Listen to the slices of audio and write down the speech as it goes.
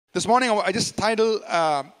This morning, I just titled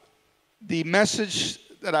the message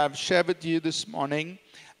that I've shared with you this morning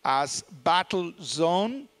as Battle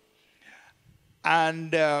Zone.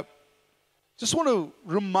 And just want to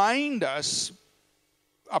remind us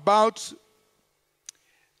about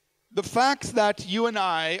the fact that you and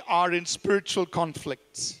I are in spiritual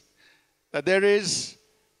conflicts. That there is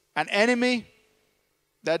an enemy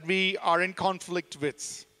that we are in conflict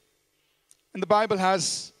with. And the Bible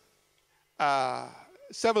has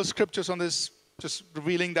several scriptures on this, just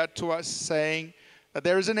revealing that to us, saying that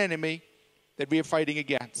there is an enemy that we are fighting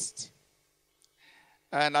against.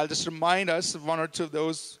 And I'll just remind us of one or two of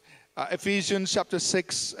those. Ephesians chapter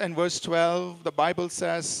 6 and verse 12, the Bible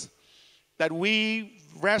says that we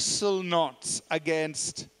wrestle not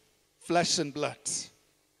against flesh and blood,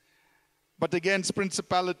 but against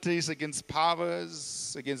principalities, against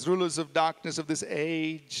powers, against rulers of darkness of this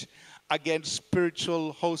age, against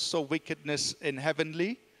spiritual hosts of wickedness in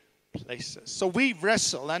heavenly places. So we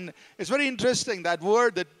wrestle, and it's very interesting that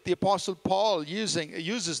word that the Apostle Paul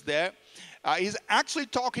uses there. He's actually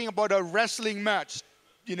talking about a wrestling match.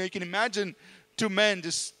 You know, you can imagine two men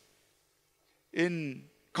just in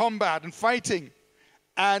combat and fighting,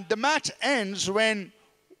 and the match ends when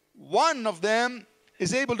one of them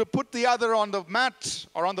is able to put the other on the mat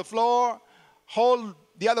or on the floor, hold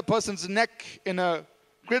the other person's neck in a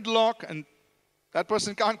gridlock, and that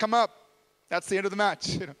person can't come up. That's the end of the match.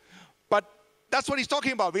 You know. But that's what he's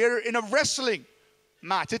talking about. We are in a wrestling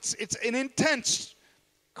match. It's an intense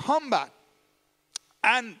combat.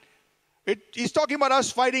 And he's talking about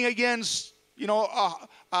us fighting against,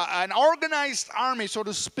 an organized army, so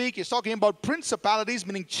to speak. He's talking about principalities,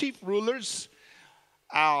 meaning chief rulers,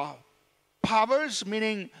 powers,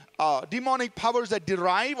 meaning demonic powers that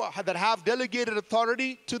that have delegated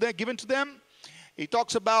authority given to them. He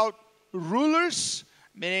talks about rulers,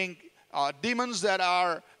 meaning demons that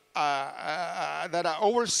are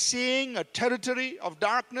overseeing a territory of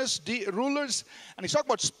darkness, rulers. And he's talking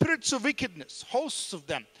about spirits of wickedness, hosts of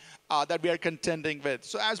them that we are contending with.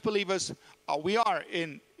 So as believers, we are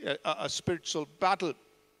in a spiritual battle.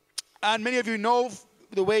 And many of you know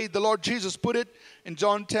the way the Lord Jesus put it in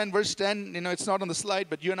John 10, verse 10. It's not on the slide,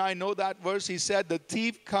 but you and I know that verse. He said, the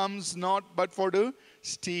thief comes not but for to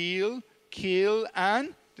steal, kill,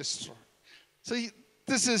 and destroy. So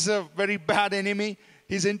this is a very bad enemy.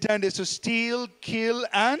 His intent is to steal, kill,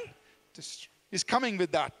 and destroy. He's coming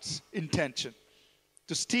with that intention,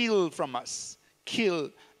 to steal from us, kill,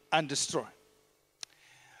 and destroy.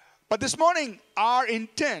 But this morning, our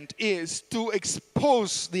intent is to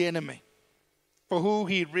expose the enemy for who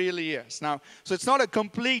he really is. Now, so it's not a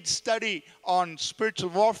complete study on spiritual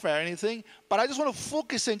warfare or anything, but I just want to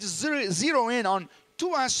focus and just zero in on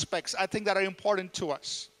two aspects I think that are important to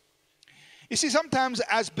us. You see, sometimes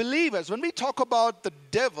as believers, when we talk about the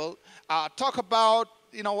devil, talk about,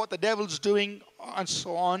 what the devil's doing and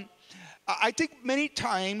so on, I think many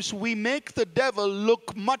times we make the devil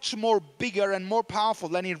look much more bigger and more powerful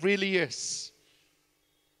than he really is.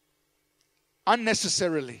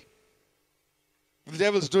 Unnecessarily. The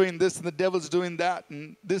devil's doing this and the devil's doing that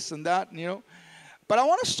and this and that, But I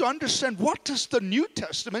want us to understand, what does the New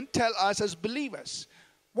Testament tell us as believers?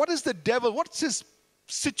 What is the devil? What's his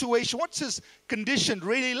situation? What's his condition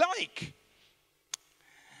really like?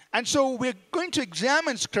 And so we're going to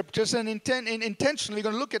examine scriptures and intentionally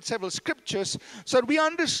going to look at several scriptures so that we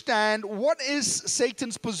understand what is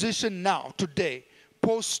Satan's position now, today,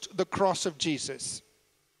 post the cross of Jesus.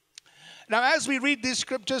 Now, as we read these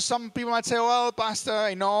scriptures, some people might say, well, Pastor,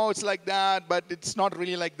 I know it's like that, but it's not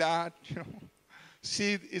really like that.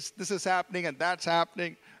 See, this is happening and that's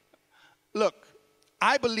happening. Look,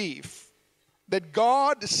 I believe that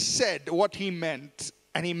God said what he meant,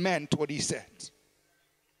 and he meant what he said.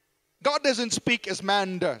 God doesn't speak as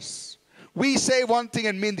man does. We say one thing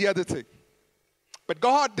and mean the other thing. But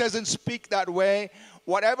God doesn't speak that way.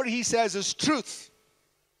 Whatever he says is truth.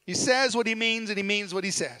 He says what he means, and he means what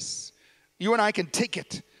he says. You and I can take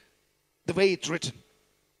it the way it's written.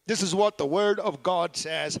 This is what the word of God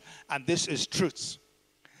says, and this is truth.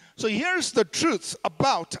 So here's the truth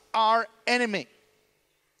about our enemy.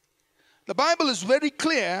 The Bible is very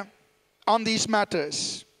clear on these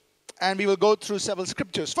matters, and we will go through several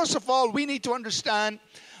scriptures. First of all, we need to understand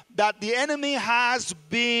that the enemy has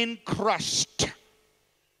been crushed.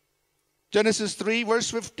 Genesis 3, verse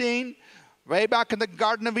 15, way back in the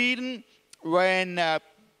Garden of Eden, when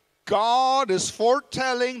God is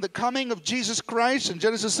foretelling the coming of Jesus Christ in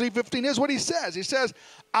Genesis 3:15. Here's what he says. He says,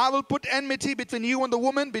 I will put enmity between you and the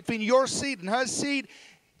woman, between your seed and her seed.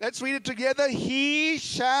 Let's read it together. He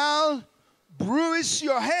shall bruise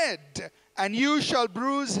your head, and you shall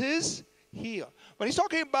bruise his heel. When he's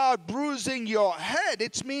talking about bruising your head,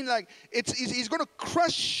 it's mean like he's going to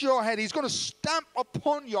crush your head. He's going to stamp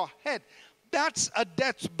upon your head. That's a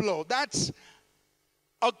death blow. That's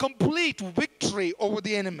a complete victory over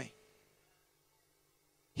the enemy.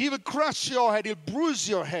 He will crush your head. He'll bruise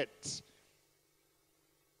your head.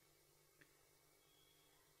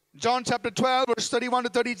 John chapter 12, verse 31 to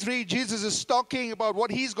 33, Jesus is talking about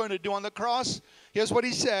what he's going to do on the cross. Here's what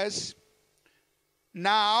he says.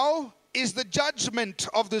 Now is the judgment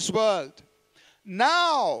of this world.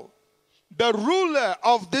 Now the ruler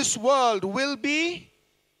of this world will be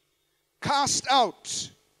cast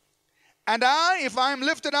out. And I, if I am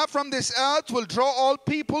lifted up from this earth, will draw all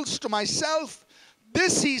peoples to myself.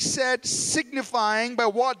 This he said, signifying by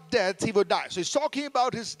what death he would die. So he's talking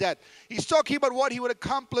about his death. He's talking about what he would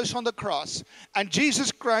accomplish on the cross. And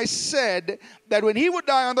Jesus Christ said that when he would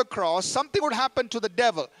die on the cross, something would happen to the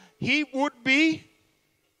devil. He would be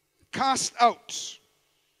cast out.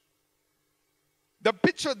 The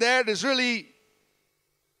picture there is really,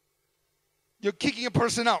 you're kicking a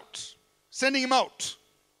person out, sending him out,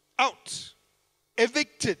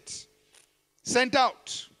 evicted, sent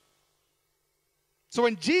out. So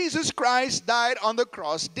when Jesus Christ died on the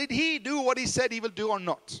cross, did he do what he said he will do or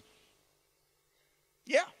not?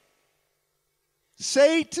 Yeah.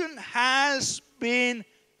 Satan has been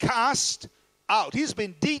cast out. He's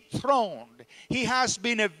been dethroned. He has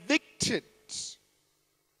been evicted.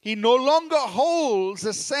 He no longer holds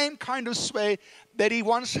the same kind of sway that he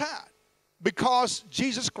once had, because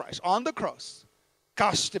Jesus Christ on the cross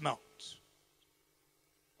cast him out.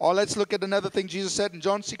 Or let's look at another thing Jesus said in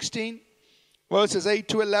John 16. Verses 8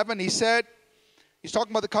 to 11, he said, he's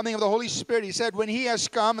talking about the coming of the Holy Spirit. He said, when he has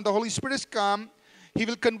come and the Holy Spirit has come, he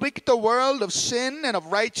will convict the world of sin and of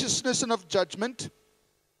righteousness and of judgment.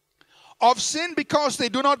 Of sin because they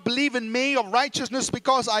do not believe in me. Of righteousness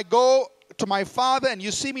because I go to my Father and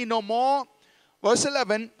you see me no more. Verse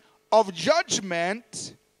 11, of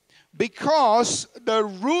judgment because the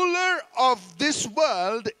ruler of this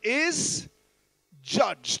world is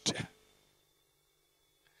judged.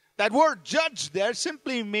 That word judge there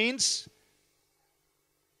simply means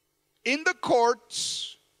in the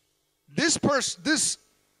courts, this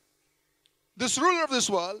ruler of this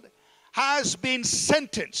world has been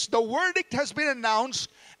sentenced. The verdict has been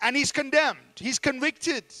announced and he's condemned. He's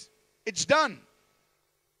convicted. It's done.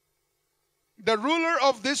 The ruler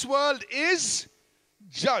of this world is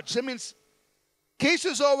judged. That means case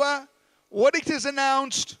is over, verdict is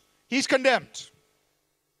announced, he's condemned.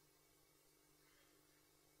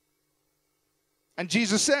 And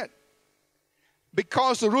Jesus said,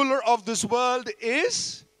 because the ruler of this world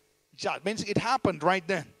is judged. Means it happened right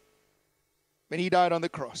then, when he died on the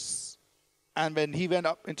cross and when he went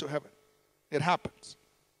up into heaven. It happens.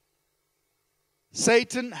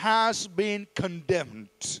 Satan has been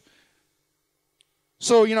condemned.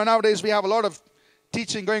 So, nowadays we have a lot of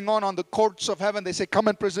teaching going on the courts of heaven. They say, come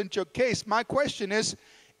and present your case. My question is,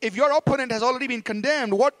 if your opponent has already been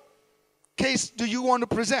condemned, what case do you want to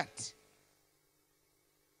present?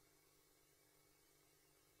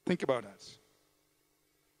 Think about that.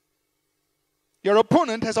 Your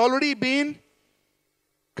opponent has already been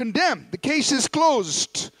condemned. The case is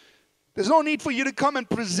closed. There's no need for you to come and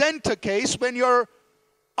present a case when your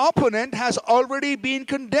opponent has already been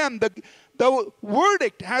condemned. The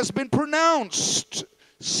verdict has been pronounced.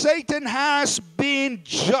 Satan has been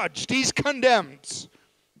judged. He's condemned.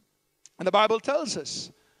 And the Bible tells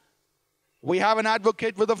us we have an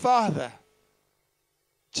advocate with the Father,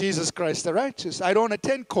 Jesus Christ the righteous. I don't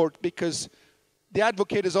attend court because the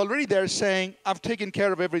advocate is already there saying, I've taken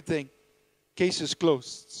care of everything. Case is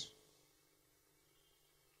closed.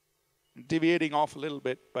 I'm deviating off a little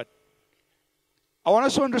bit, but I want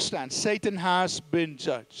us to understand Satan has been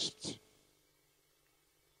judged.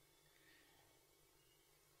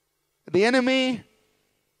 The enemy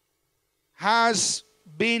has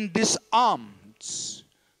been disarmed.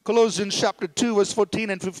 Colossians chapter 2 verse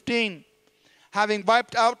 14 and 15. Having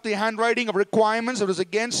wiped out the handwriting of requirements that was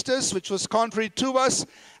against us, which was contrary to us,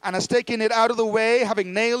 and has taken it out of the way,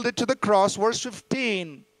 having nailed it to the cross. Verse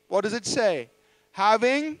 15, what does it say?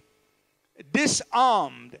 Having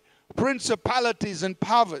disarmed principalities and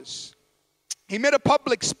powers. He made a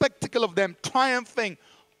public spectacle of them, triumphing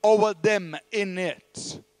over them in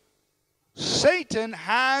it. Satan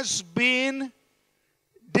has been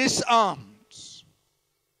disarmed.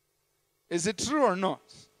 Is it true or not?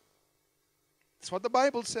 That's what the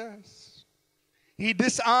Bible says. He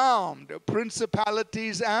disarmed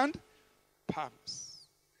principalities and powers.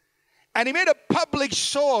 And he made a public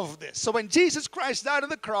show of this. So when Jesus Christ died on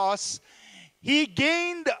the cross, he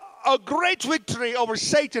gained a great victory over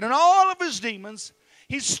Satan and all of his demons.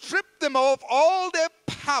 He stripped them of all their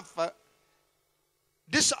power,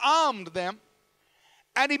 disarmed them,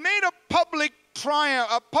 and he made a public triumph,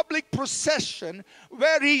 a public procession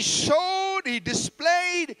where he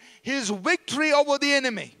displayed his victory over the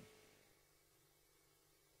enemy.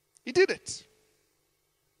 He did it.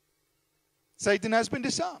 Satan has been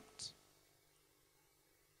disarmed.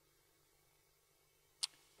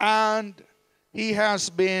 And he has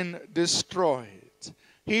been destroyed.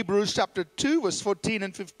 Hebrews chapter 2 verse 14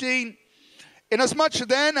 and 15. Inasmuch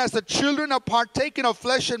then as the children are partaken of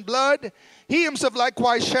flesh and blood, he himself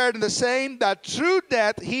likewise shared in the same, that through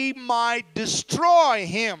death he might destroy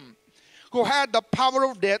him who had the power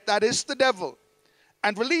of death, that is the devil,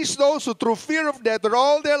 and release those who through fear of death are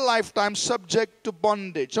all their lifetime subject to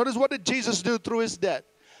bondage. Notice, what did Jesus do through his death?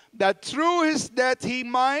 That through his death he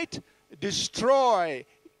might destroy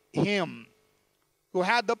him who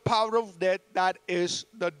had the power of death, that is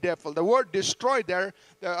the devil. The word destroy there,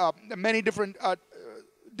 there are many different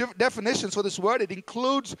definitions for this word. It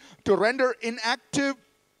includes to render inactive,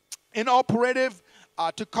 inoperative,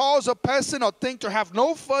 to cause a person or thing to have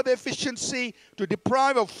no further efficiency, to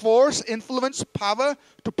deprive of force, influence, power,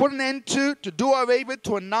 to put an end to do away with,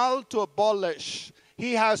 to annul, to abolish.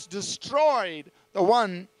 He has destroyed the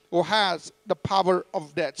one who has the power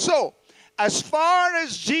of death. So, as far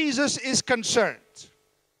as Jesus is concerned,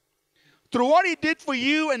 through what he did for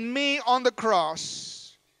you and me on the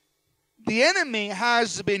cross, the enemy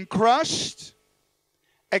has been crushed,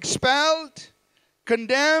 expelled,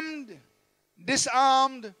 condemned,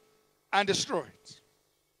 disarmed, and destroyed.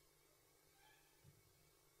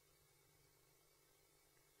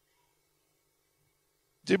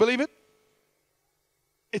 Do you believe it?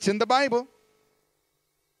 It's in the Bible.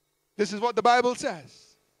 This is what the Bible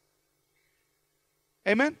says.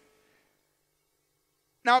 Amen?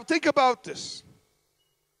 Now think about this.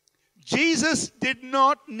 Jesus did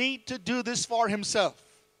not need to do this for himself.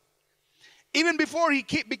 Even before he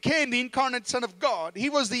became the incarnate Son of God, he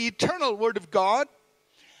was the eternal Word of God.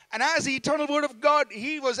 And as the eternal Word of God,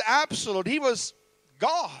 he was absolute. He was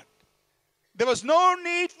God. There was no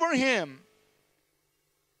need for him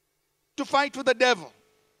to fight with the devil.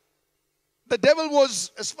 The devil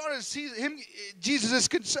was, as far as Jesus is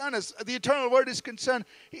concerned, as the eternal Word is concerned,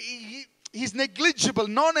 he's negligible,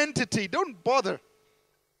 non-entity. Don't bother.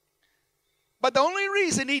 But the only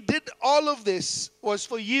reason he did all of this was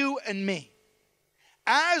for you and me,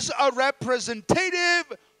 as a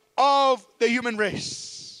representative of the human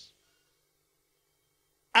race.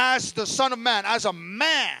 As the Son of Man, as a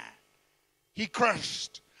man, he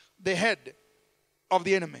crushed the head of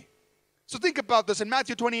the enemy. So think about this. In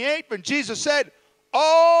Matthew 28, when Jesus said,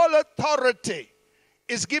 all authority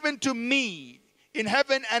is given to me in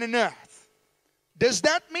heaven and in earth. Does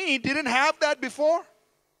that mean he didn't have that before?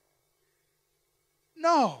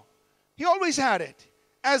 No. He always had it.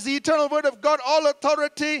 As the eternal Word of God, all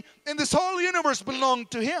authority in this whole universe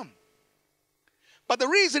belonged to him. But the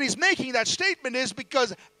reason he's making that statement is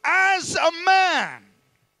because as a man,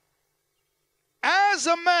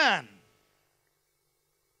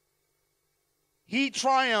 he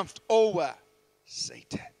triumphed over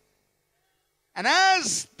Satan. And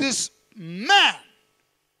as this man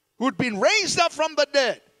who'd been raised up from the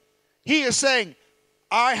dead, he is saying,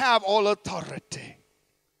 I have all authority.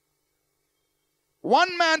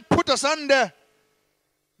 One man put us under,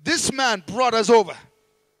 this man brought us over.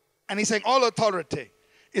 And he's saying, all authority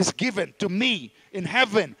is given to me in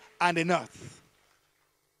heaven and in earth.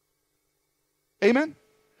 Amen?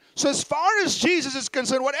 So as far as Jesus is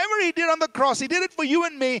concerned, whatever he did on the cross, he did it for you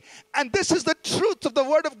and me. And this is the truth of the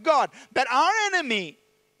Word of God, that our enemy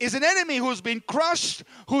is an enemy who's been crushed,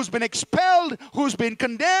 who's been expelled, who's been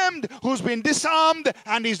condemned, who's been disarmed,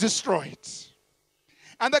 and he's destroyed.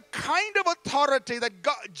 And the kind of authority that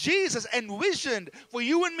Jesus envisioned for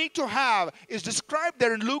you and me to have is described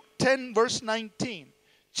there in Luke 10 verse 19.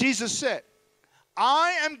 Jesus said,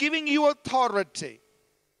 I am giving you authority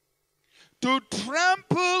to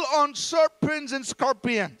trample on serpents and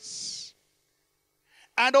scorpions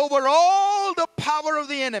and over all the power of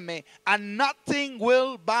the enemy, and nothing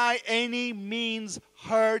will by any means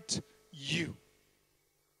hurt you.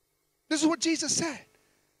 This is what Jesus said.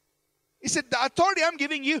 He said, the authority I'm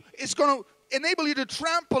giving you is going to enable you to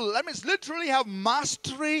trample. That means literally have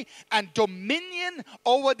mastery and dominion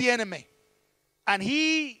over the enemy. And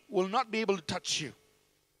he will not be able to touch you.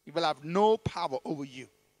 He will have no power over you.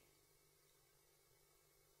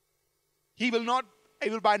 He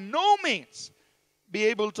will by no means be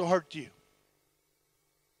able to hurt you.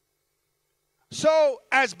 So,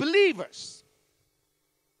 as believers,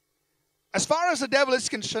 As far as the devil is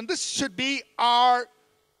concerned, this should be our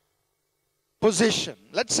position.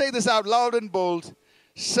 Let's say this out loud and bold.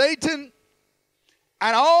 Satan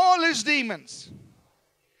and all his demons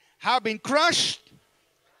have been crushed,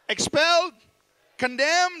 expelled,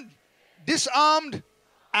 condemned, disarmed,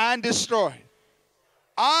 and destroyed.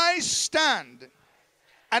 I stand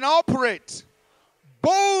and operate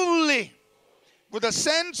boldly with a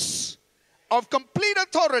sense of complete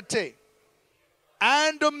authority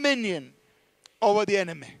and dominion over the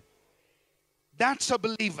enemy. That's a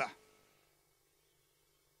believer.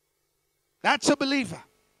 That's a believer.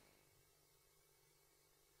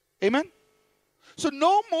 Amen? So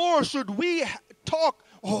no more should we talk,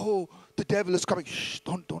 oh, the devil is coming. Shh,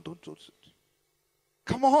 don't.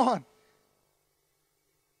 Come on.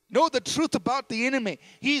 Know the truth about the enemy.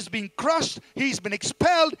 He's been crushed. He's been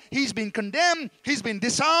expelled. He's been condemned. He's been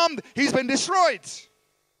disarmed. He's been destroyed.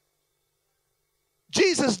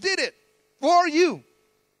 Jesus did it for you.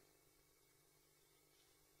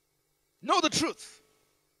 Know the truth.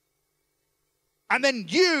 And then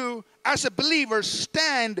you, as a believer,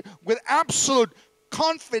 stand with absolute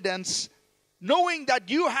confidence, knowing that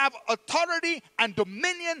you have authority and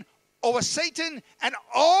dominion over Satan and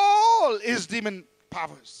all his demon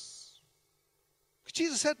powers.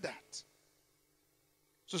 Jesus said that.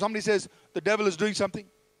 So somebody says, the devil is doing something.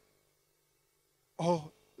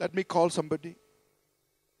 Oh, let me call somebody.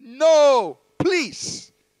 No,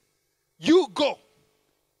 please. You go.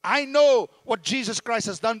 I know what Jesus Christ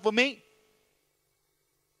has done for me.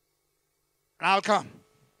 And I'll come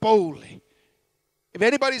boldly. If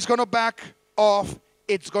anybody's going to back off,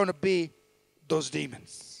 it's going to be those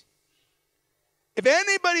demons. If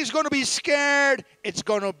anybody's going to be scared, it's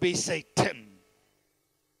going to be Satan.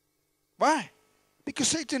 Why? Because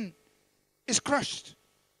Satan is crushed,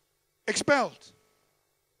 expelled,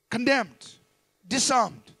 condemned,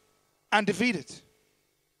 disarmed, and defeated.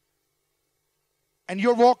 And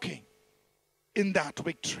you're walking in that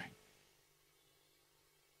victory.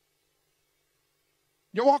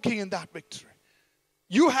 You're walking in that victory.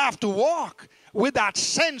 You have to walk with that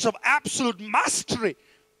sense of absolute mastery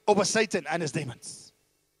over Satan and his demons.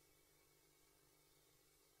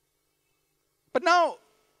 But now,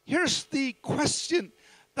 here's the question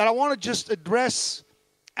that I want to just address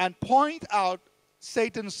and point out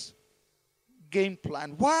Satan's game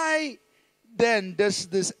plan. Why then does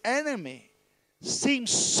this enemy seem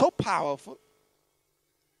so powerful?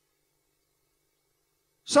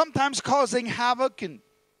 Sometimes causing havoc and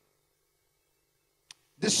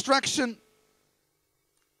destruction,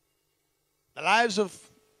 the lives of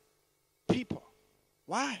people.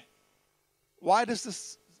 Why? Why does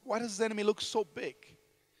this enemy look so big?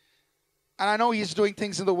 And I know he's doing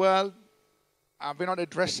things in the world. We're not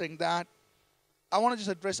addressing that. I want to just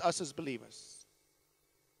address us as believers.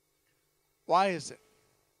 Why is it?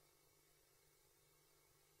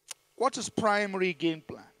 What's his primary game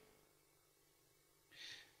plan?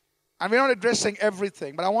 And we're not addressing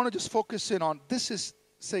everything, but I want to just focus in on this is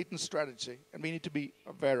Satan's strategy, and we need to be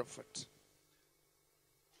aware of it.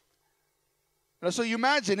 So you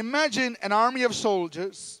imagine an army of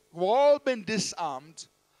soldiers who've all been disarmed,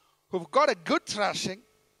 who've got a good thrashing,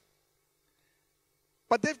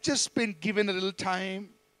 but they've just been given a little time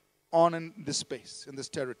on in this space, in this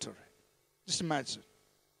territory. Just imagine.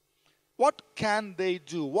 What can they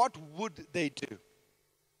do? What would they do?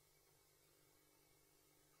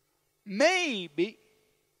 Maybe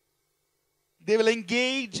they will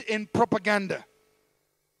engage in propaganda,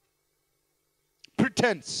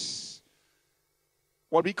 pretense,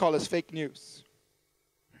 what we call as fake news.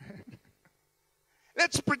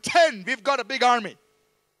 Let's pretend we've got a big army.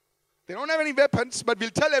 They don't have any weapons, but we'll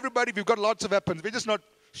tell everybody we've got lots of weapons. We're just not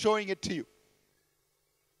showing it to you.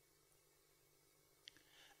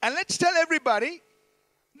 And let's tell everybody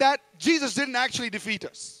that Jesus didn't actually defeat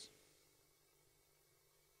us.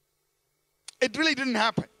 It really didn't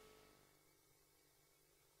happen.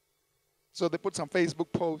 So they put some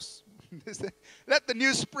Facebook posts. They say, let the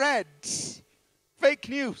news spread. Fake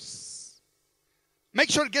news.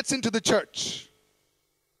 Make sure it gets into the church.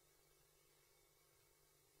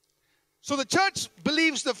 So the church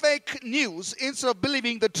believes the fake news instead of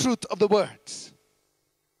believing the truth of the words.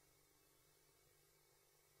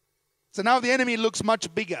 So now the enemy looks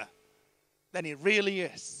much bigger than he really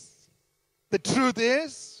is. The truth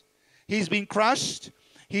is, he's been crushed,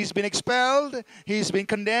 he's been expelled, he's been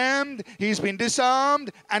condemned, he's been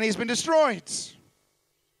disarmed, and he's been destroyed.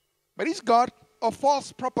 But he's got a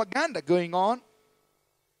false propaganda going on,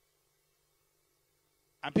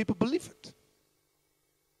 and people believe it.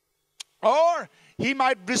 Or he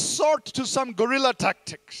might resort to some guerrilla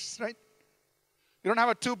tactics, right? You don't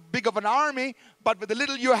have too big of an army, but with the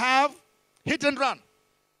little you have, hit and run.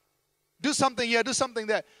 Do something here, do something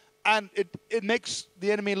there. And it makes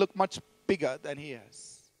the enemy look much bigger than he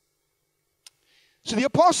is. So the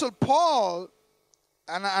Apostle Paul,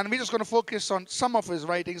 and we're just going to focus on some of his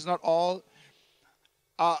writings, not all.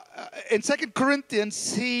 In 2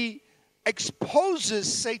 Corinthians, he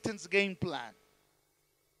exposes Satan's game plan.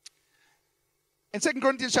 In 2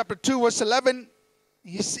 Corinthians chapter 2, verse 11,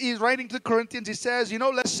 he's writing to the Corinthians, he says,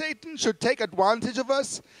 lest Satan should take advantage of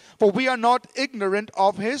us, for we are not ignorant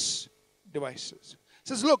of his devices. He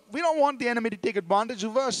says, look, we don't want the enemy to take advantage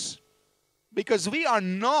of us because we are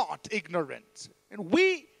not ignorant. And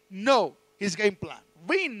we know his game plan.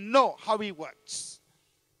 We know how he works.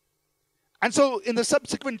 And so in the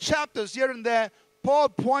subsequent chapters here and there,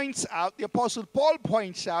 the Apostle Paul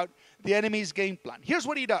points out the enemy's game plan. Here's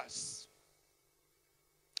what he does.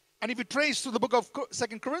 And if you trace through the book of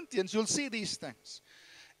 2 Corinthians, you'll see these things.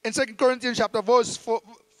 In 2 Corinthians chapter 4,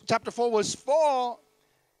 verse 4,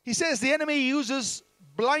 he says the enemy uses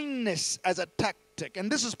blindness as a tactic.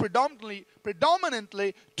 And this is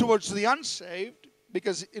predominantly towards the unsaved,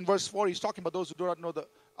 because in verse 4 he's talking about those who do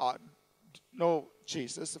not know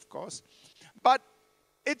Jesus, of course. But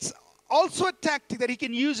it's also a tactic that he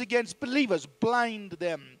can use against believers, blind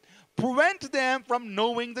them, prevent them from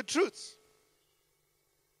knowing the truth.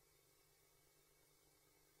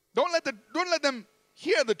 Don't let them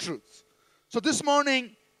hear the truth. So this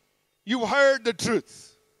morning, you heard the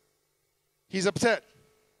truth. He's upset,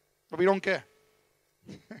 but we don't care.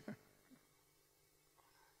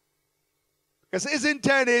 Because his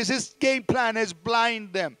intent is, his game plan is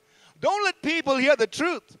blind them. Don't let people hear the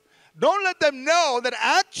truth. Don't let them know that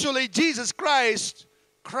actually Jesus Christ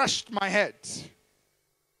crushed my head,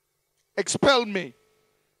 expelled me,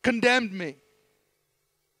 condemned me,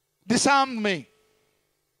 disarmed me,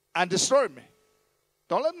 and destroyed me.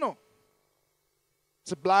 Don't let them know.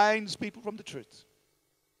 It blinds people from the truth.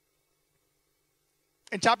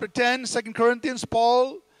 In chapter 10, 2 Corinthians,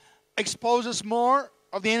 Paul exposes more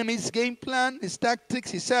of the enemy's game plan, his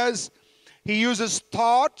tactics. He says he uses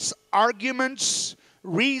thoughts, arguments,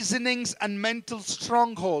 reasonings, and mental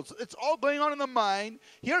strongholds. It's all going on in the mind.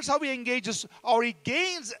 Here's how he engages, or he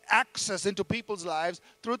gains access into people's lives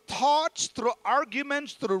through thoughts, through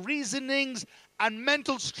arguments, through reasonings, and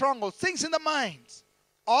mental strongholds, things in the mind.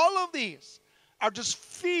 All of these are just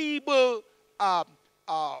feeble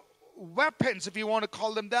weapons, if you want to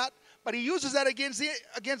call them that. But he uses that against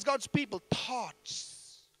God's people.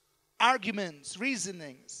 Thoughts, arguments,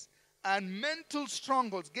 reasonings, and mental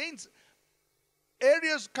strongholds. Gains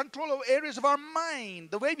control of areas of our mind,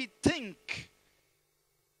 the way we think.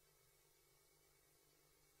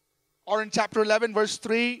 Or in chapter 11, verse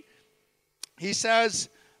 3, he says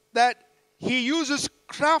that he uses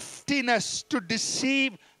craftiness to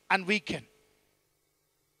deceive and weaken.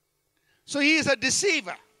 So he is a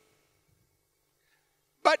deceiver.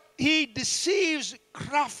 But he deceives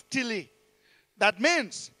craftily. That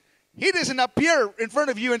means he doesn't appear in front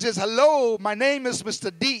of you and says, hello, my name is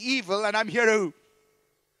Mr. D. Evil and I'm here to.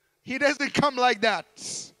 He doesn't come like that.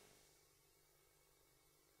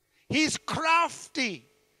 He's crafty.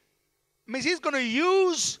 It means he's going to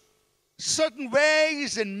use certain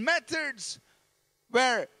ways and methods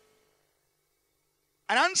where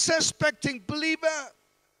an unsuspecting believer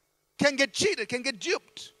can get cheated, can get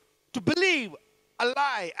duped to believe a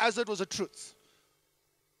lie as it was a truth.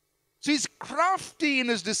 So he's crafty in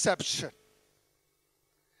his deception.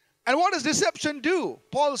 And what does deception do?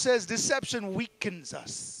 Paul says deception weakens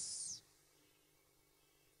us.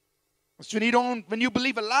 So when you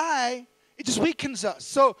believe a lie, it just weakens us.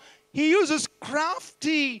 So he uses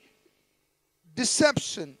crafty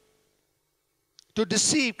deception to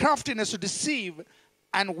deceive, craftiness to deceive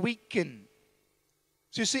and weaken.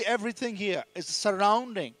 So you see, everything here is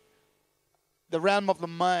surrounding the realm of the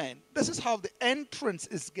mind. This is how the entrance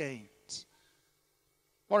is gained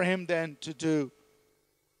for him then to do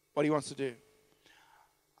what he wants to do.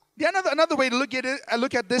 Another way to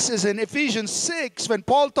look at this is in Ephesians 6, when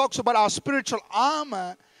Paul talks about our spiritual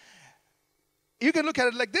armor. You can look at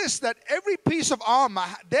it like this, that every piece of armor,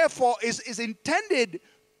 therefore, is intended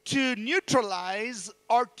to neutralize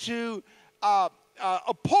or to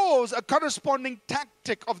oppose a corresponding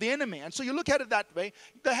tactic of the enemy. And so you look at it that way.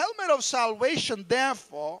 The helmet of salvation,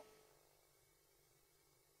 therefore,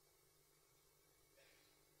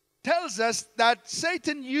 tells us that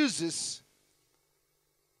Satan uses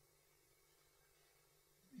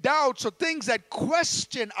doubts or things that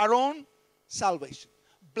question our own salvation,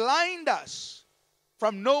 blind us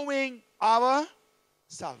from knowing our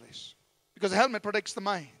salvation, because the helmet protects the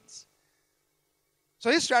minds. So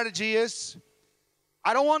his strategy is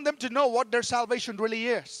I don't want them to know what their salvation really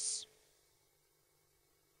is.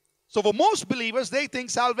 So for most believers, they think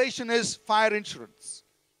salvation is fire insurance.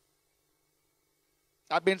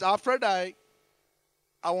 That means after I die,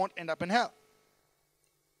 I won't end up in hell.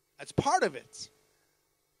 That's part of it.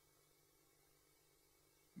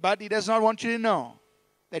 But he does not want you to know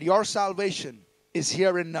that your salvation is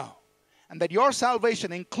here and now. And that your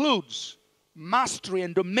salvation includes mastery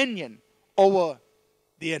and dominion over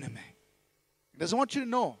the enemy. He doesn't want you to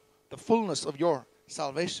know the fullness of your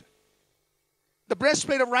salvation. The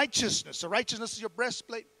breastplate of righteousness. So righteousness is your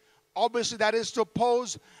breastplate. Obviously, that is to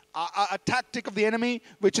oppose a tactic of the enemy,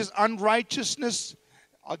 which is unrighteousness,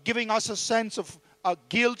 giving us a sense of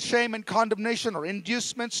guilt, shame, and condemnation, or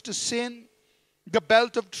inducements to sin. The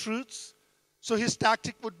belt of truths. So his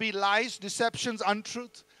tactic would be lies, deceptions,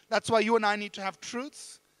 untruth. That's why you and I need to have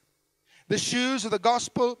truth. The shoes of the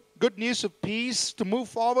gospel, good news of peace to move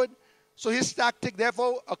forward. So his tactic,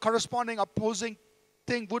 therefore, a corresponding opposing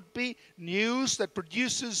thing would be news that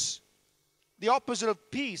produces the opposite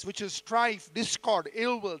of peace, which is strife, discord,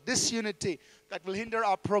 ill will, disunity that will hinder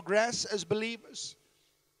our progress as believers.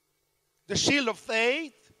 The shield of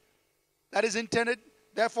faith that is intended,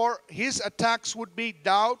 therefore, his attacks would be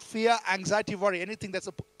doubt, fear, anxiety, worry, anything that's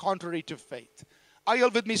contrary to faith. Are you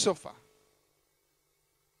all with me so far?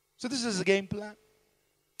 So this is a game plan.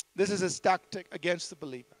 This is his tactic against the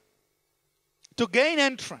believer. To gain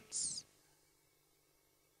entrance,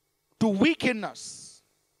 to weaken us.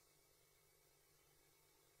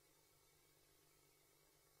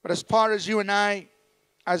 But as far as you and I,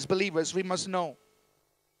 as believers, we must know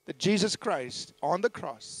that Jesus Christ on the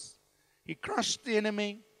cross, he crushed the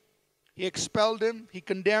enemy, he expelled him, he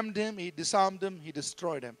condemned him, he disarmed him, he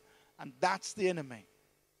destroyed him. And that's the enemy.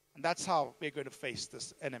 And that's how we're going to face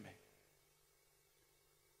this enemy.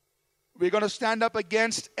 We're going to stand up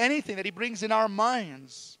against anything that he brings in our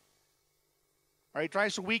minds, or he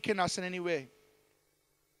tries to weaken us in any way.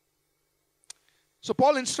 So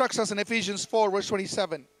Paul instructs us in Ephesians 4, verse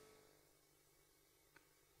 27.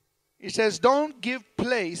 He says, don't give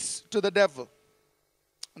place to the devil.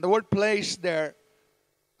 And the word place there,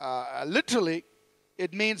 literally,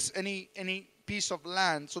 it means any piece of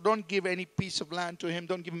land. So don't give any piece of land to him.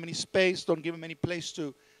 Don't give him any space. Don't give him any place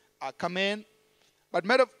to come in. But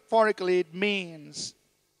metaphorically, it means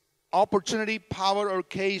opportunity, power, or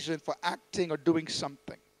occasion for acting or doing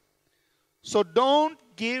something. So don't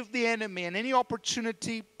give the enemy any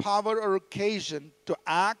opportunity, power, or occasion to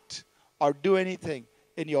act or do anything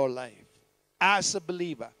in your life. As a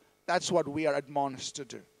believer, that's what we are admonished to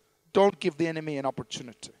do. Don't give the enemy an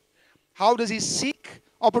opportunity. How does he seek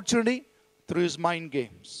opportunity? Through his mind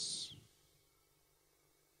games.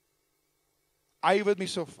 Are you with me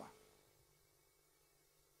so far?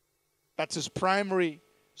 That's his primary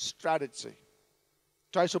strategy.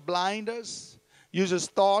 Tries to blind us, uses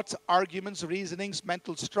thoughts, arguments, reasonings,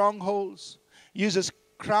 mental strongholds, uses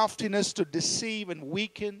craftiness to deceive and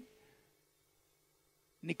weaken.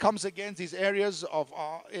 And he comes against these areas of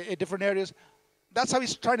different areas. That's how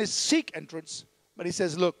he's trying to seek entrance. But he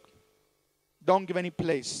says, look, don't give any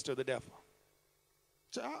place to the devil.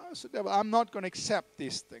 So devil, I'm not going to accept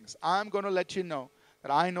these things. I'm going to let you know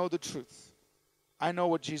that I know the truth. I know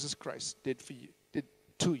what Jesus Christ did for you, did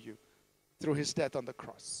to you through his death on the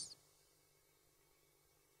cross.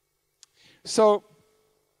 So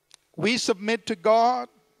we submit to God.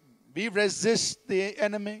 We resist the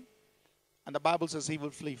enemy. And the Bible says he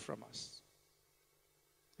will flee from us.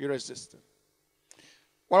 You resist him.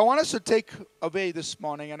 What I want us to take away this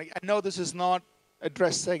morning, and I know this is not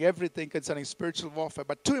addressing everything concerning spiritual warfare,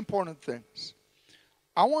 but two important things.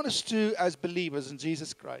 I want us to, as believers in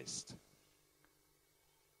Jesus Christ,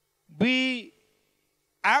 be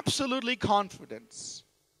absolutely confident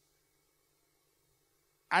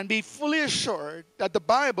and be fully assured that the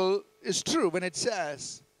Bible is true when it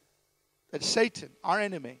says that Satan, our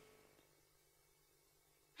enemy,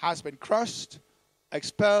 has been crushed,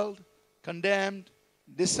 expelled, condemned,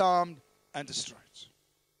 disarmed, and destroyed.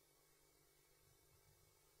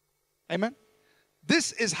 Amen?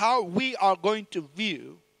 This is how we are going to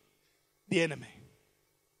view the enemy.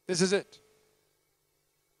 This is it.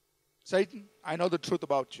 Satan, I know the truth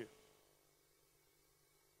about you.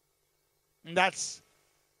 And that's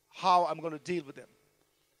how I'm going to deal with him.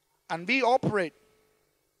 And we operate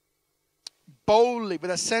boldly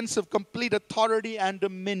with a sense of complete authority and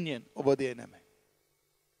dominion over the enemy.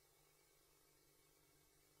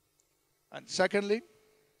 And secondly,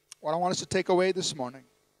 what I want us to take away this morning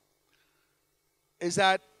is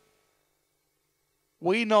that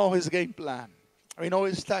we know his game plan. We know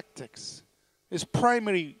his tactics. His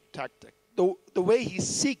primary tactic. The way he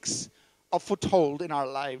seeks a foothold in our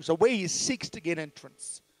lives, the way he seeks to gain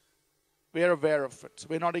entrance, we are aware of it.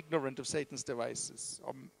 We're not ignorant of Satan's devices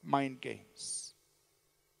or mind games.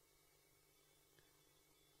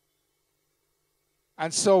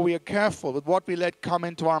 And so we are careful with what we let come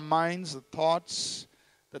into our minds, the thoughts,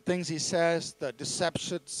 the things he says, the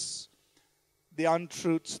deceptions, the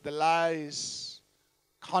untruths, the lies,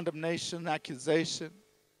 condemnation, accusation.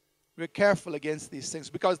 We're careful against these things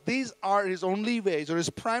because these are his only ways or his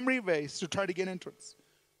primary ways to try to gain entrance.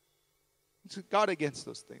 So guard against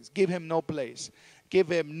those things. Give him no place. Give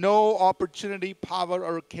him no opportunity, power,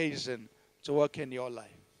 or occasion to work in your life.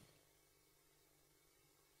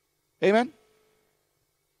 Amen?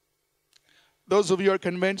 Those of you who are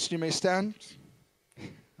convinced, you may stand.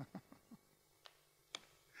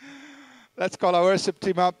 Let's call our worship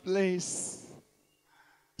team up, please.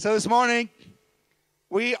 So this morning,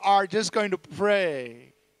 we are just going to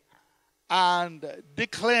pray and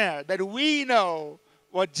declare that we know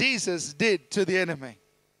what Jesus did to the enemy.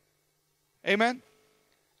 Amen?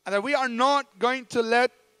 And that we are not going to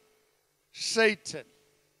let Satan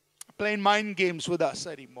play mind games with us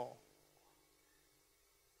anymore.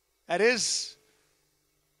 That is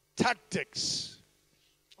tactics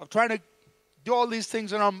of trying to do all these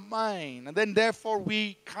things in our mind. And then therefore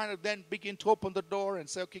we kind of then begin to open the door and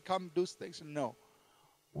say, okay, come do things. No.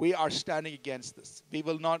 We are standing against this. We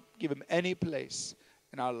will not give him any place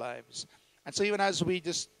in our lives. And so even as we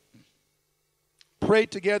just pray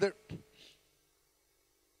together,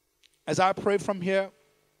 as I pray from here,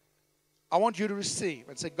 I want you to receive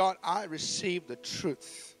and say, God, I receive the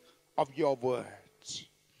truth of your words.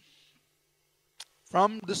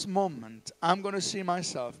 From this moment, I'm going to see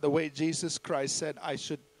myself the way Jesus Christ said I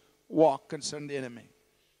should walk concerning the enemy.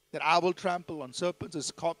 That I will trample on serpents and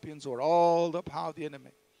scorpions or all the power of the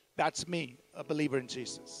enemy. That's me, a believer in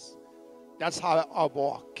Jesus. That's how I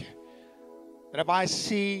walk. That if I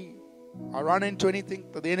see or run into anything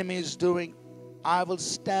that the enemy is doing, I will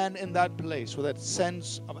stand in that place with that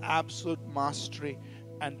sense of absolute mastery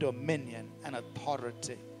and dominion and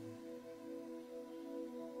authority.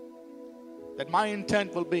 That my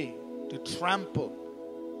intent will be to trample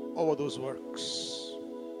over those works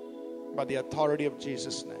by the authority of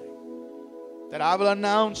Jesus' name. That I will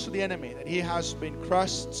announce to the enemy that he has been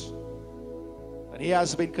crushed, that he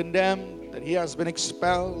has been condemned, that he has been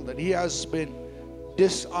expelled, that he has been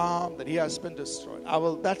disarmed, that he has been destroyed.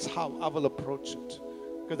 That's how I will approach it,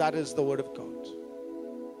 because that is the word of God.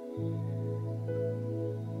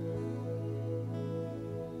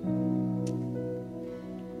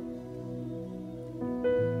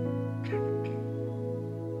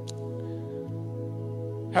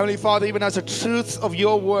 Heavenly Father, even as the truth of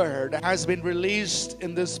your word has been released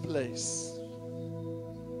in this place,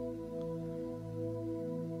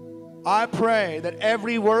 I pray that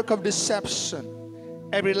every work of deception,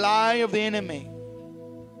 every lie of the enemy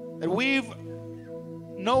that we've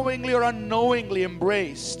knowingly or unknowingly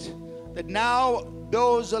embraced, that now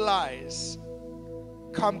those lies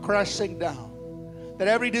come crashing down. That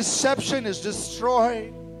every deception is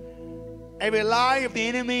destroyed. Every lie of the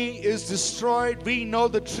enemy is destroyed. We know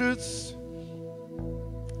the truth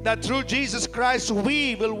that through Jesus Christ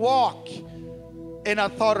we will walk in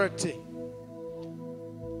authority.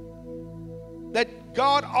 That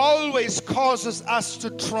God always causes us to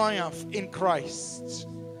triumph in Christ.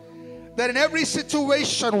 That in every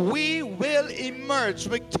situation we will emerge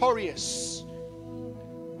victorious.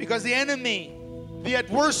 Because the enemy, the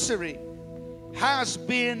adversary, has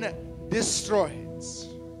been destroyed.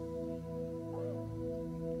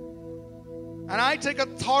 And I take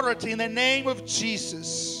authority in the name of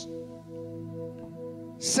Jesus,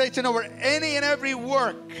 Satan, over any and every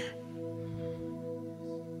work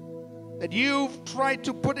that you've tried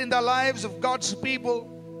to put in the lives of God's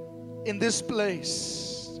people in this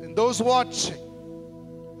place, and those watching.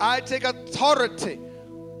 I take authority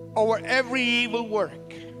over every evil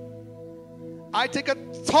work. I take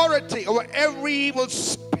authority over every evil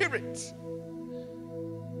spirit.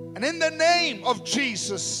 And in the name of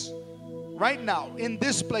Jesus, right now, in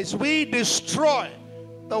this place, we destroy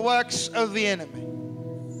the works of the enemy.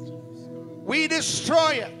 We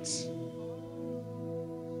destroy it.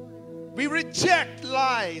 We reject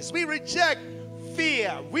lies. We reject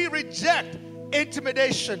fear. We reject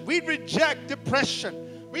intimidation. We reject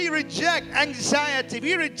depression. We reject anxiety.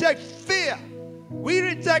 We reject fear. We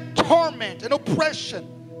reject torment and oppression.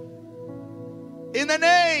 In the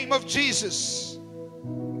name of Jesus.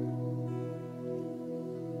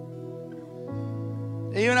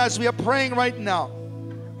 Even as we are praying right now,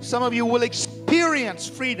 some of you will experience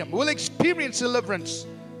freedom, will experience deliverance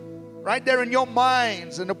right there in your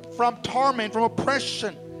minds, and from torment, from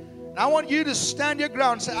oppression, And I want you to stand your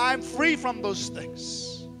ground and say, I'm free from those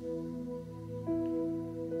things.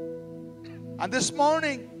 And this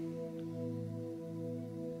morning,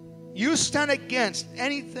 you stand against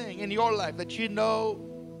anything in your life that you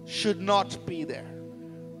know should not be there,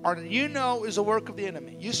 or that you know is a work of the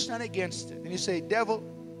enemy. You stand against it and you say, devil,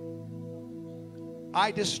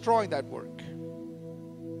 I destroy that work.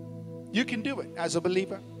 You can do it as a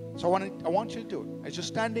believer. So I want you to do it as you're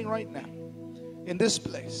standing right now in this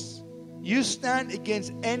place. You stand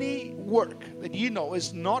against any work that you know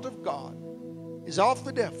is not of God, is of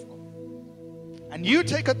the devil. And you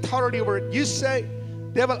take authority over it. You say,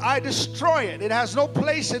 devil, I destroy it. It has no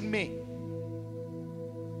place in me.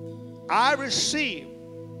 I receive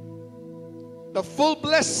the full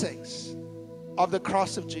blessings of the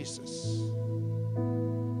cross of Jesus.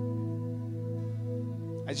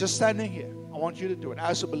 As you're standing here, I want you to do it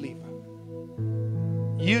as a believer.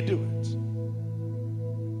 You do it.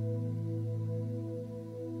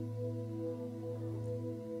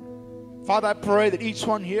 Father, I pray that each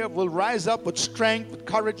one here will rise up with strength, with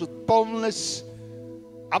courage, with boldness.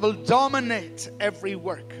 I will dominate every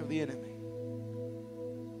work of the enemy.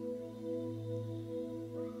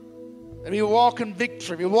 That we walk in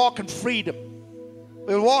victory, we walk in freedom.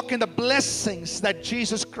 We walk in the blessings that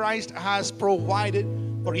Jesus Christ has provided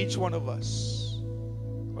for each one of us.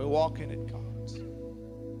 We walk in it, God.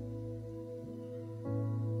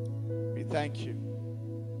 We thank you.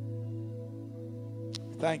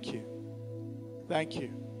 Thank you. Thank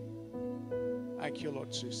you. Thank you,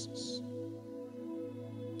 Lord Jesus.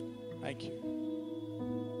 Thank you.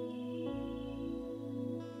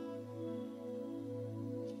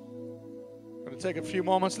 I'm going to take a few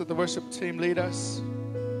moments, let the worship team lead us.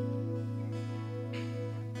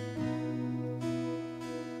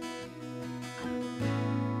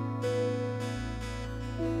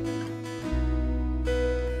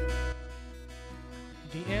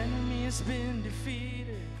 The enemy has been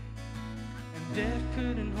defeated, and death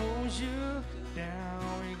couldn't hold you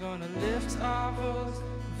down. We're gonna lift our voice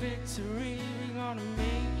in victory. We're gonna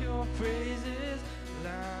make your praises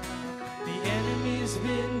loud. The enemy's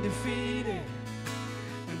been defeated,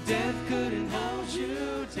 and death couldn't hold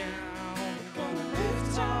you down. We're gonna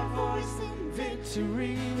lift our voice in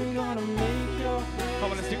victory. We're gonna make your praises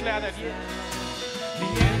Come on, let's declare that. The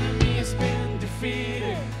enemy has been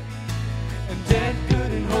defeated, and death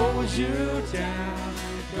couldn't hold you down.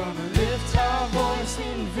 We're gonna lift our voice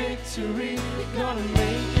in victory. We're gonna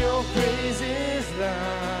make your praises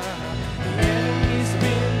loud. The enemy's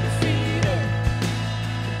been defeated,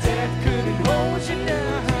 death couldn't hold you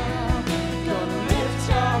down. We're gonna lift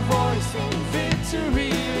our voice in victory.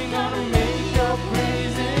 We're gonna make your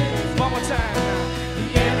praises. One more time now. The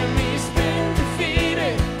enemy's been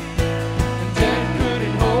defeated, and death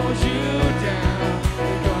couldn't hold you down.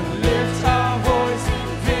 We're gonna lift our voice in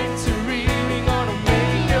victory. We're gonna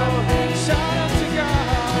make your shout out to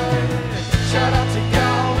God. Shout out to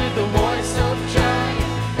God with the voice of triumph.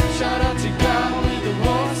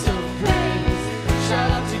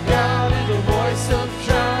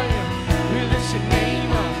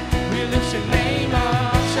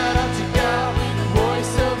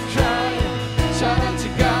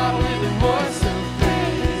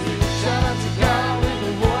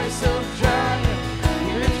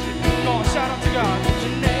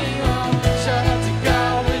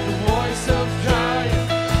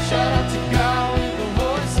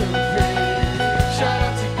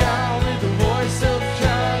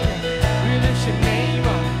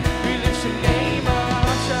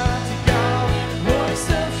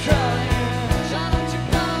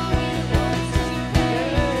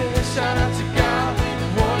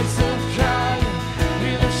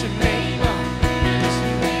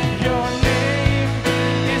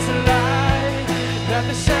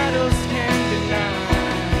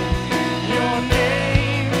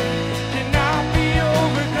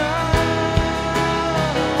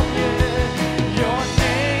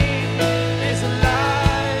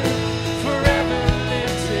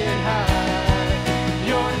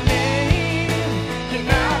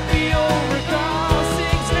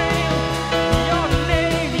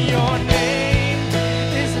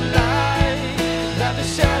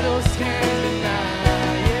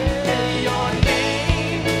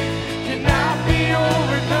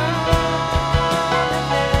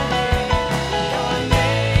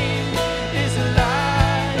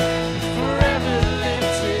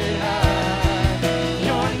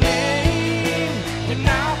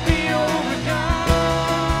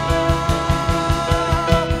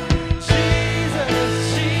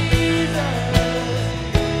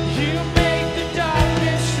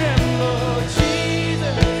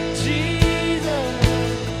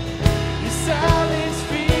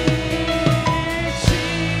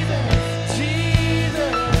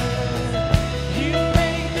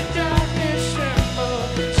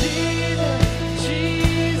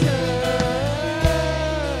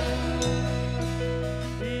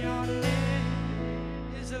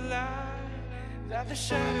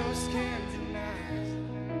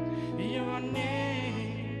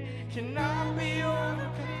 cannot be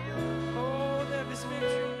overcome. Oh, there is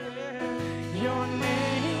victory. Yeah. Your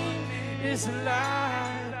name is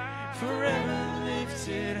alive, forever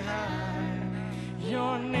lifted high.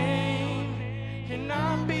 Your name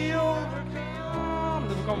cannot be overcome.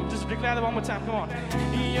 Come, just declare that one more time. Come on.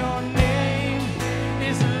 Your name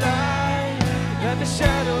is alive, that the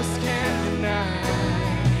shadows can't deny.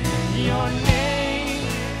 Your name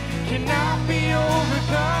cannot be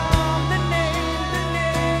overcome. The name.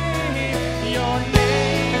 Your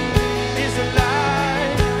name is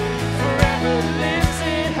alive, forever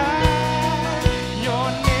lifted high. Your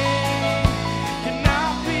name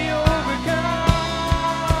cannot be overcome.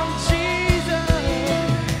 Jesus,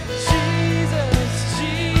 Jesus,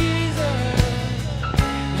 Jesus.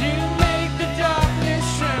 You make the darkness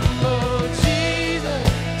tremble. Jesus,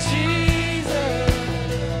 Jesus.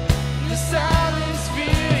 The silence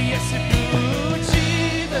fear, yes you do.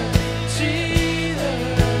 Jesus, Jesus.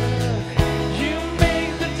 You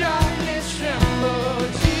make the darkness tremble.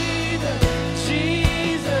 Jesus,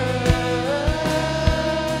 Jesus.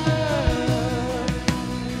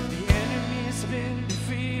 The enemy has been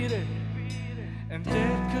defeated, and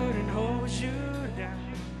death couldn't hold you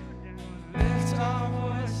down. Lift our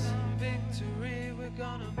voice in victory, we're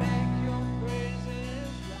gonna make your praises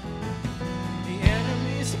loud. The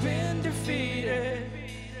enemy's been defeated,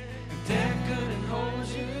 and death couldn't hold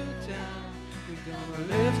you down. We're gonna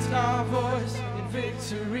lift our voice in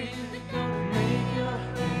victory, we're gonna make your...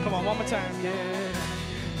 Come on, one more time, yeah.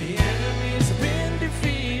 The enemy's been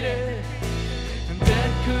defeated, and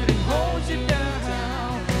death couldn't hold you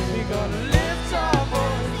down. We're gonna lift our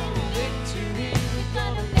voice in victory, we're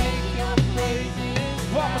gonna make your praises.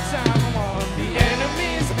 One more time, come on. The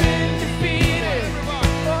enemy's been defeated.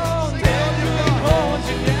 Oh, death couldn't hold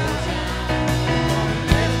you down.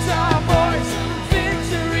 Lift our voice in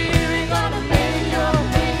victory, we're gonna make your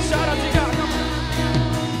praises. Shout out to God.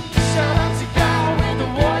 Shout out to God with the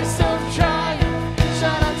voice of triumph.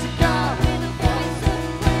 Shout out to God with the voice of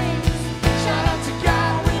praise. Shout out to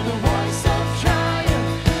God with the voice of triumph.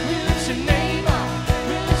 We lift your name up.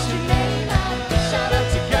 We lift your name up. Shout out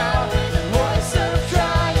to God with the voice of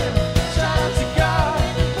triumph. Shout out to God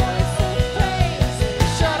with the voice of praise.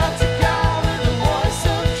 Shout out to God with the voice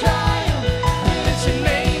of triumph. We lift your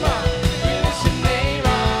name up. We lift your name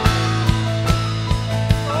up.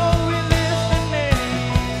 Oh, we lift the name.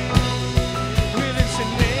 We lift your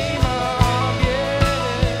name up, yeah,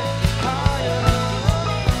 higher.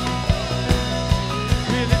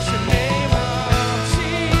 We lift your name up,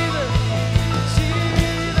 Jesus, Jesus,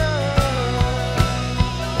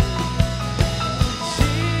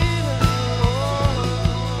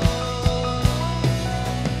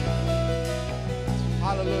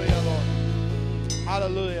 Hallelujah, Lord.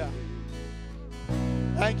 Hallelujah.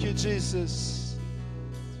 Thank you, Jesus.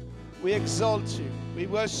 We exalt you. We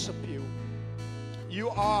worship you. You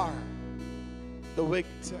are the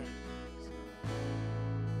victor.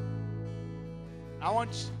 I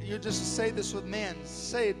want you just to say this with me and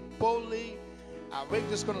say it boldly. We're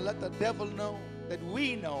just going to let the devil know that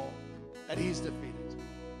we know that he's defeated.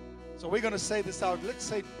 So we're going to say this out. Let's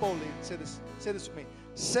say it boldly and say this with me.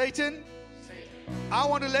 Satan, I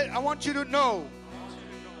want you to know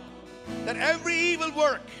that every evil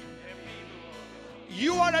work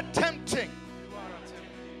you are attempting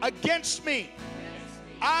against me,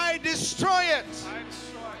 I destroy it.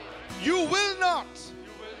 You will not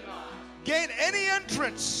gain any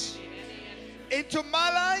entrance into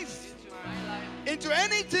my life, into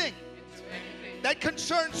anything that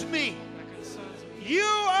concerns me. You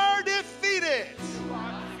are defeated.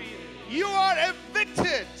 You are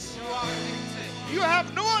evicted. You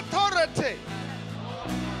have no authority,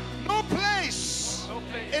 no place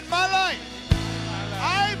in my life.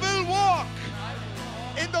 I will walk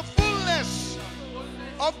in the fullness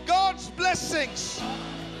of God's blessings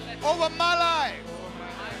over my life.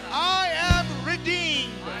 I am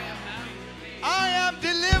redeemed. I am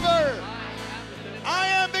delivered. I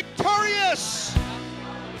am victorious.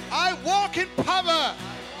 I walk in power.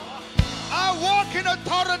 I walk in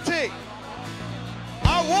authority.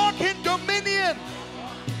 I walk in dominion.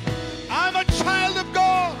 I'm a child of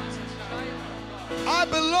God. I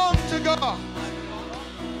belong to God.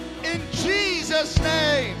 In Jesus'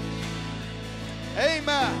 name.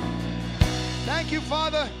 Amen. Thank you,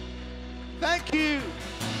 Father. Thank you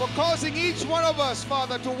for causing each one of us,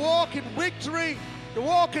 Father, to walk in victory, to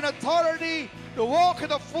walk in authority, to walk in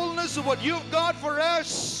the fullness of what you've got for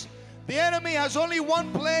us. The enemy has only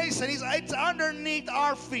one place, and it's underneath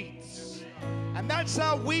our feet. And that's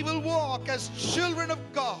how we will walk as children of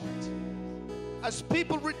God, as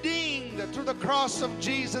people redeemed through the cross of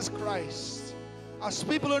Jesus Christ. as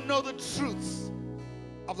people who know the truths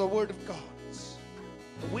of the Word of God,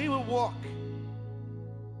 we will walk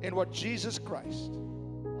in what Jesus Christ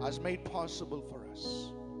has made possible for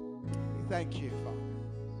us. We thank you, Father.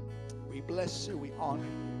 We bless you. We honor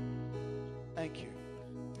you. Thank you.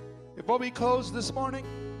 Before we close this morning,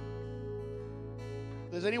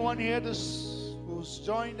 if there's anyone here who's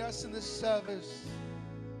joined us in this service,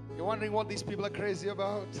 you're wondering what these people are crazy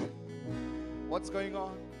about, what's going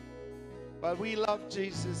on. But we love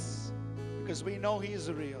Jesus because we know He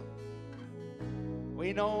is real.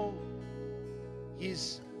 We know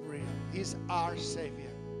He's real. He's our Savior.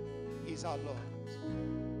 He's our Lord.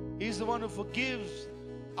 He's the one who forgives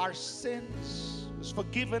our sins, who's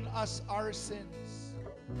forgiven us our sins.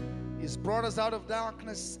 He's brought us out of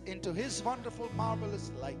darkness into His wonderful,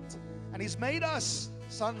 marvelous light. And He's made us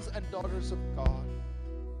sons and daughters of God.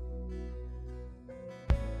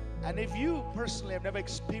 And if you personally have never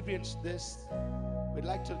experienced this, we'd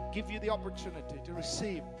like to give you the opportunity to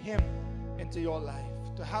receive Him into your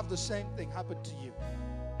life, to have the same thing happen to you.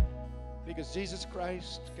 Because Jesus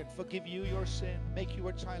Christ can forgive you your sin, make you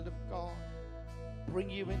a child of God,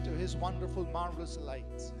 bring you into His wonderful, marvelous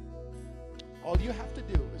light. All you have to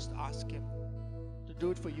do is to ask Him to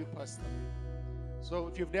do it for you personally. So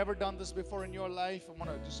if you've never done this before in your life, I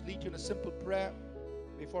want to just lead you in a simple prayer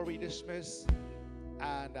before we dismiss.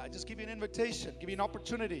 And just give you an invitation, give you an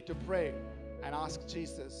opportunity to pray and ask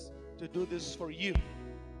Jesus to do this for you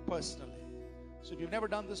personally. So if you've never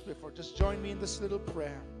done this before, just join me in this little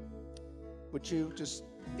prayer. Would you just,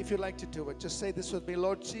 if you'd like to do it, just say this with me.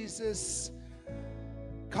 Lord Jesus,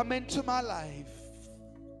 come into my life.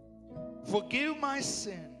 Forgive my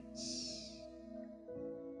sins.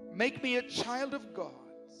 Make me a child of God.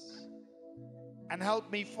 And help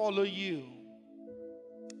me follow you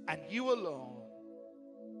and you alone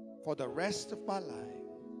for the rest of my life.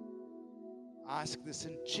 I ask this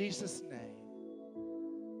in Jesus' name.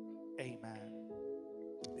 Amen.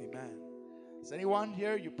 Amen. Is anyone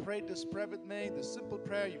here, you prayed this prayer with me, this simple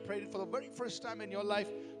prayer, you prayed it for the very first time in your life.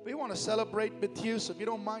 We want to celebrate with you, so if you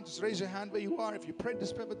don't mind, just raise your hand where you are. If you prayed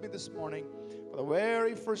this prayer with me this morning for the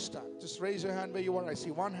very first time, just raise your hand where you are. I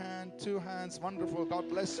see one hand, two hands. Wonderful. God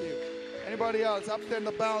bless you. Anybody else up there in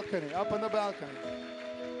the balcony, up in the balcony?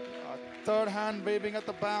 Third hand waving at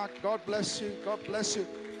the back. God bless you. God bless you.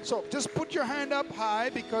 So just put your hand up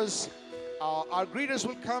high, because our greeters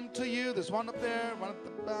will come to you. There's one up there, one at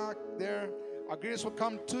the back there. Our greeters will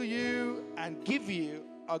come to you and give you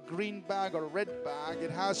a green bag or a red bag.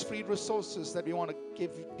 It has free resources that we want to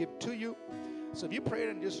give to you. So if you prayed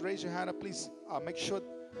and just raise your hand up, please make sure,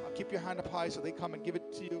 keep your hand up high so they come and give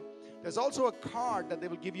it to you. There's also a card that they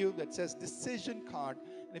will give you that says decision card.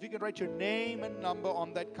 And if you can write your name and number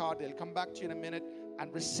on that card, they'll come back to you in a minute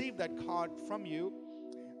and receive that card from you.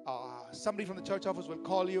 Somebody from the church office will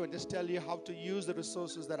call you and just tell you how to use the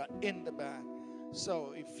resources that are in the bag.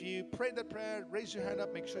 So if you prayed that prayer, raise your hand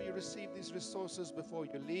up. Make sure you receive these resources before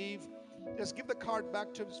you leave. Just give the card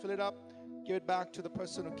back to him. Just fill it up. Give it back to the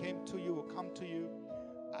person who came to you, who come to you.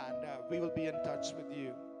 And we will be in touch with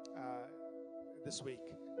you this week.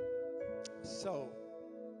 So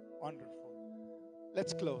wonderful.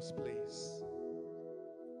 Let's close, please.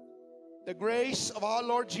 The grace of our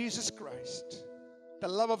Lord Jesus Christ, the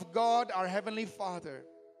love of God, our Heavenly Father,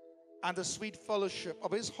 and the sweet fellowship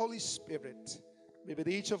of His Holy Spirit be with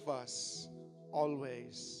each of us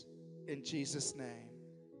always. In Jesus' name,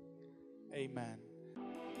 amen.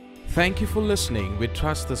 Thank you for listening. We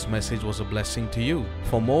trust this message was a blessing to you.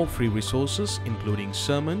 For more free resources, including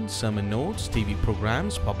sermons, sermon notes, TV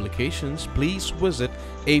programs, publications, please visit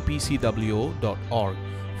apcwo.org.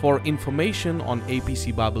 For information on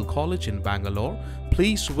APC Bible College in Bangalore,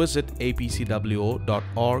 please visit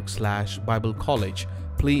apcwo.org/Bible College.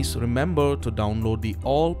 Please remember to download the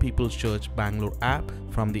All People's Church Bangalore app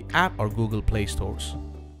from the App or Google Play stores.